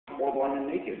go blind and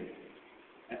naked.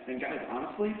 And guys,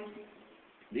 honestly,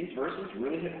 these verses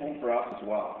really hit home for us as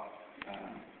well.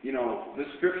 This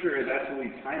scripture is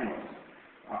absolutely timeless.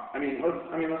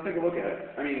 Let's take a look at it.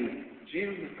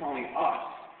 Jesus is calling us,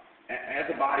 as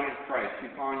the body of Christ,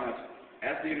 he's calling us,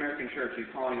 as the American church, he's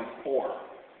calling us poor.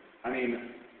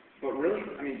 But really,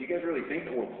 do you guys really think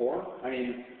that we're poor?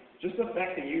 Just the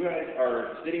fact that you guys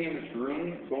are sitting in this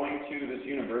room, going to this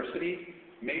university,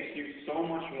 makes you so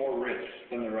much more rich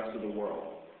than the rest of the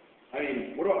world.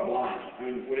 What about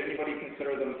blind? Would anybody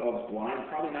consider themselves blind?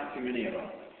 Probably not too many of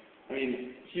us.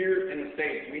 Here in the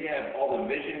States, we have all the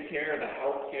vision care, the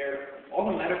health care, all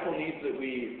the medical needs that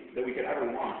we could ever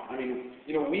want.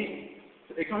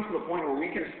 It comes to the point where we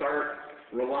can start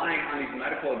relying on these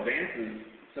medical advances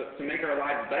to make our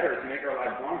lives better, to make our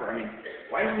lives longer.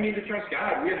 Why do we need to trust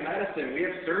God? We have medicine, we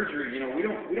have surgery. We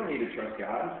don't need to trust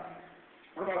God.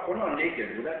 What about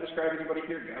naked? Would that describe anybody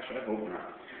here? Gosh, I hope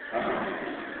not.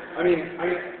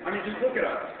 Just look at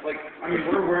us.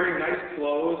 We're wearing nice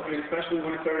clothes. Especially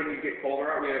when it's starting to get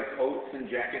colder out, we have coats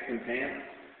and jackets and pants.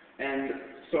 And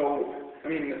so,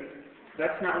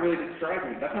 that's not really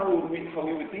describing. That's not how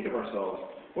we would think of ourselves.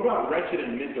 What about wretched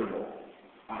and miserable?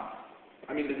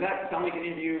 Does that sound like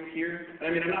any of you here?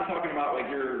 I'm not talking about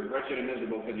you're wretched and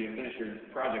miserable because you finished your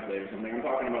project late or something. I'm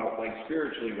talking about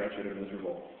spiritually wretched and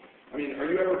miserable. Are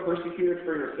you ever persecuted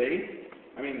for your faith?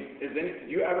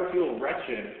 Do you ever feel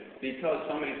wretched because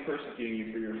somebody's persecuting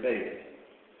you for your faith?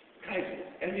 Guys,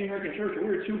 as the American church,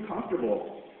 we're too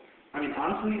comfortable.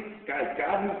 Honestly, guys,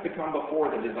 God needs to come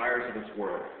before the desires of this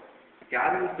world.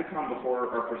 God needs to come before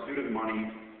our pursuit of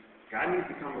money. God needs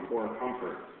to come before our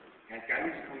comfort. Guys, God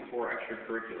needs to come before our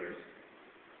extracurriculars.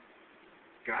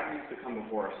 God needs to come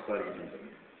before our studies.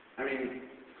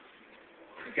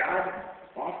 God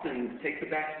often takes a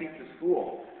back seat to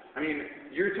school.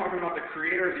 You're talking about the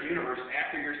creator of the universe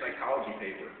after your psychology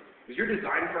paper. Is your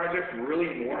design project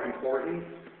really more important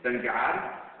than God?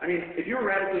 If you're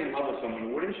radically in love with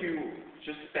someone, wouldn't you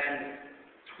just spend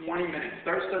 20 minutes,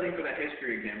 start studying for that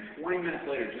history exam, 20 minutes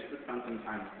later, just to spend some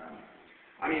time with them?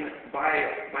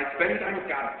 By spending time with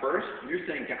God first, you're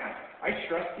saying, God, I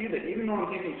trust you that even though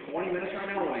I'm taking 20 minutes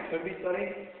right now when I could be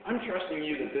studying, I'm trusting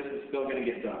you that this is still going to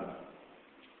get done.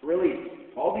 Really,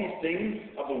 all these things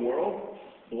of the world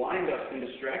blind us and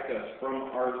distract us from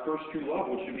our first true love,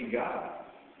 which should be God.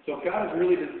 So if God is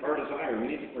really our desire, we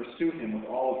need to pursue him with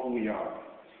all of who we are.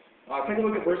 Take a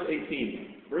look at verse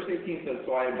 18. Verse 18 says,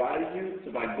 So I advise you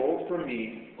to buy gold from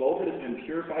me, gold that has been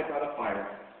purified by the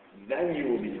fire, then you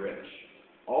will be rich.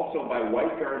 Also buy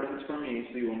white garments from me,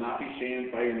 so you will not be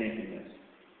shamed by your nakedness,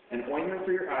 and ointment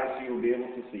for your eyes, so you will be able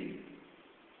to see.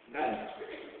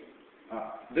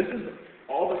 This is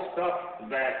all the stuff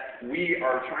that we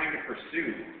are trying to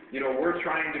pursue. We're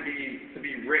trying to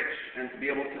be rich and to be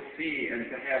able to see and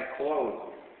to have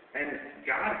clothes. And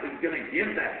God is going to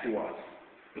give that to us.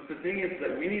 But the thing is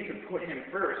that we need to put him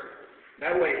first.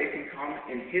 That way it can come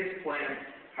in his plan,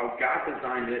 how God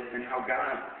designed it, and how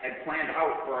God had planned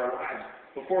out for our lives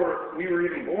before we were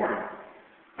even born.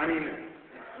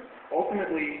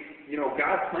 Ultimately,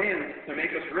 God plans to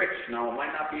make us rich. Now, it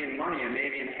might not be in money, it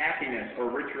may be in happiness or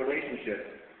rich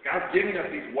relationships. God's giving us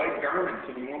these white garments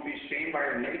so we won't be shamed by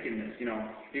our nakedness.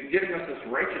 He's giving us this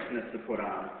righteousness to put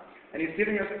on. And he's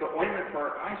giving us the ointment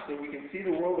for our eyes so we can see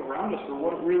the world around us for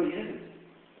what it really is.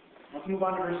 Let's move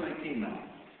on to verse 19 now.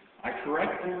 I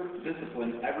correct and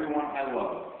discipline everyone I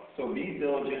love, so be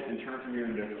diligent and turn from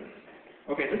your indifference.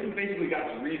 Okay, this is basically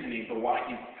God's reasoning for why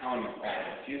he's telling us all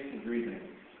this. Jesus' reasoning.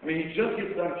 He just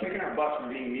gets done kicking our butts for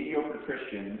being mediocre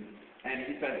Christians, and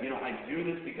he says, I do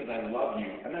this because I love you.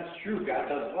 And that's true,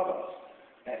 God does love us.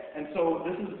 And so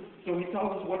he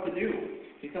tells us what to do.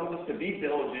 He tells us to be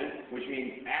diligent, which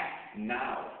means act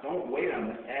now. Don't wait on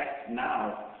this, act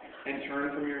now, and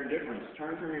turn from your indifference.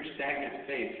 Turn from your stagnant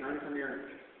faith. Turn from your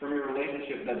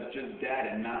relationship that's just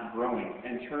dead and not growing,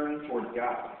 and turn towards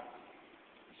God.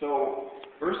 So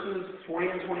verses 20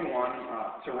 and 21,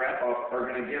 to wrap up, are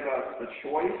going to give us a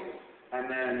choice and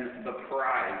then the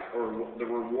prize or the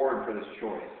reward for this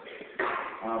choice.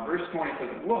 Verse 20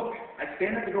 says, Look, I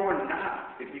stand at the door and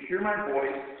knock. If you hear my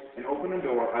voice and open the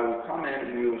door, I will come in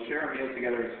and we will share a meal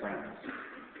together as friends.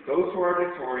 Those who are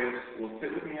victorious will sit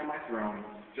with me on my throne,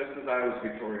 just as I was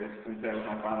victorious and sat with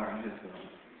my Father on his throne.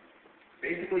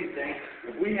 Basically saying,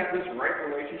 if we have this right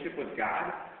relationship with God,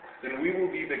 then we will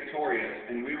be victorious,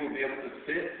 and we will be able to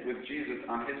sit with Jesus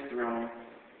on his throne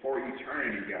for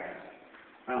eternity, guys.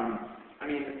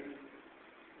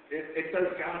 It says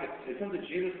that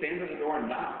Jesus stands at the door and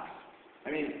knocks.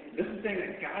 This is saying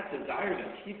that God desires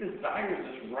us. He desires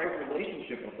this right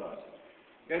relationship with us.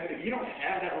 Guys, if you don't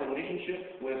have that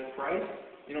relationship with Christ,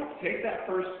 take that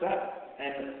first step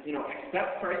and,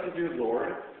 accept Christ as your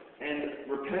Lord and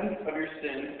repent of your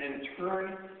sins and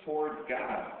turn towards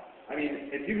God. I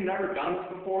mean, if you've never done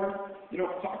this before,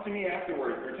 talk to me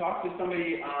afterwards, or talk to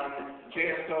somebody on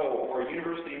JSO or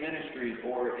University Ministries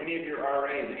or any of your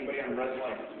RAs, anybody on Red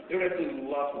Light. They would absolutely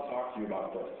love to talk to you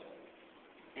about this.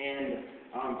 And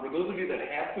for those of you that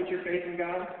have put your faith in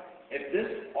God,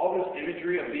 if all this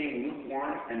imagery of being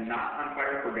lukewarm and not on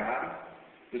fire for God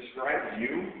describes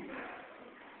you,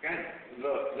 guys,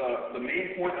 the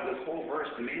main point of this whole verse,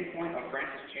 the main point of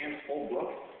Francis Chan's whole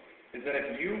book, is that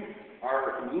if you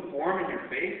are lukewarm in your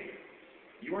faith,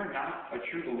 you are not a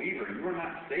true believer. You are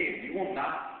not saved. You will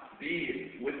not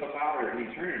be with the Father in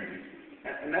eternity.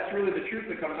 And that's really the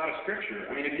truth that comes out of Scripture.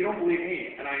 I mean, if you don't believe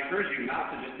me, and I encourage you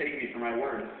not to just take me for my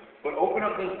word, but open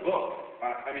up this book.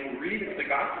 Read the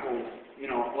Gospels,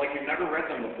 like you've never read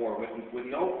them before, with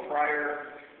no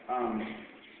prior,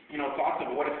 thoughts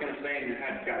of what it's going to say in your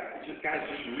head. Guys,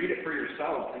 just read it for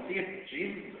yourselves and see if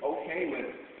Jesus is okay with,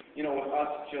 with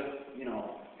us just,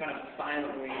 kind of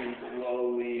silently and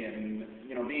slowly and,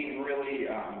 being really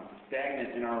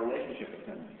stagnant in our relationship with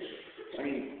Him. I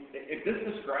mean, if this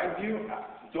describes you,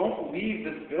 don't leave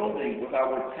this building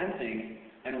without repenting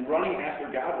and running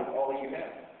after God with all that you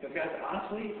have. Because, guys,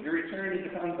 honestly, your eternity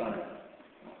depends on it.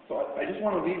 So I just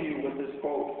want to leave you with this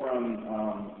quote from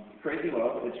Crazy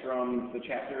Love. It's from the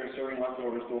chapter Serving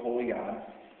Leftovers to a Holy God.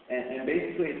 And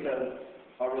basically it says,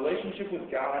 a relationship with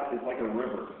God is like a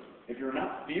river. If you're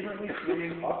not feverishly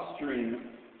swimming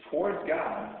upstream towards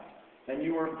God, then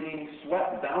you are being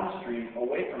swept downstream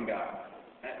away from God.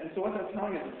 And so what that's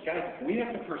telling us is, guys, we have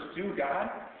to pursue God,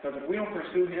 because if we don't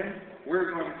pursue Him,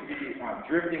 we're going to be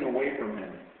drifting away from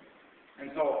Him. And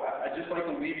so I'd just like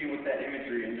to leave you with that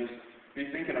imagery and just be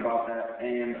thinking about that,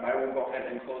 and I will go ahead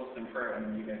and close this in prayer, and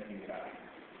then you guys can get out.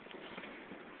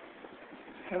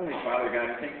 Heavenly Father, God,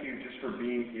 I thank you just for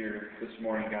being here this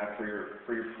morning, God, for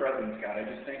your presence, God. I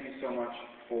just thank you so much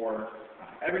for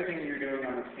everything that you're doing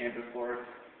on this campus, Lord.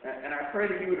 And I pray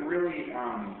that you would really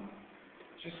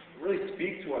just really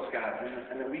speak to us, God,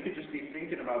 and that we could just be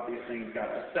thinking about these things,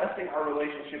 God, assessing our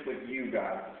relationship with you,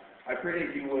 God. I pray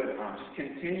that you would just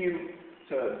continue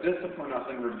to discipline us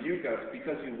and rebuke us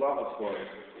because you love us, Lord.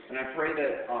 And I pray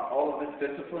that all of this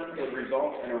discipline would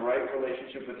result in a right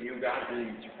relationship with you, God, and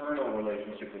an eternal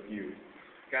relationship with you.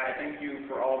 God, I thank you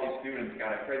for all these students,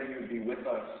 God. I pray that you would be with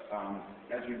us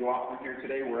as we go out from here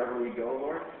today, wherever we go,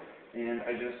 Lord. And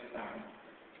I just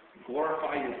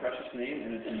glorify your precious name,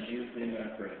 and it's in Jesus' name that I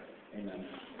pray. Amen.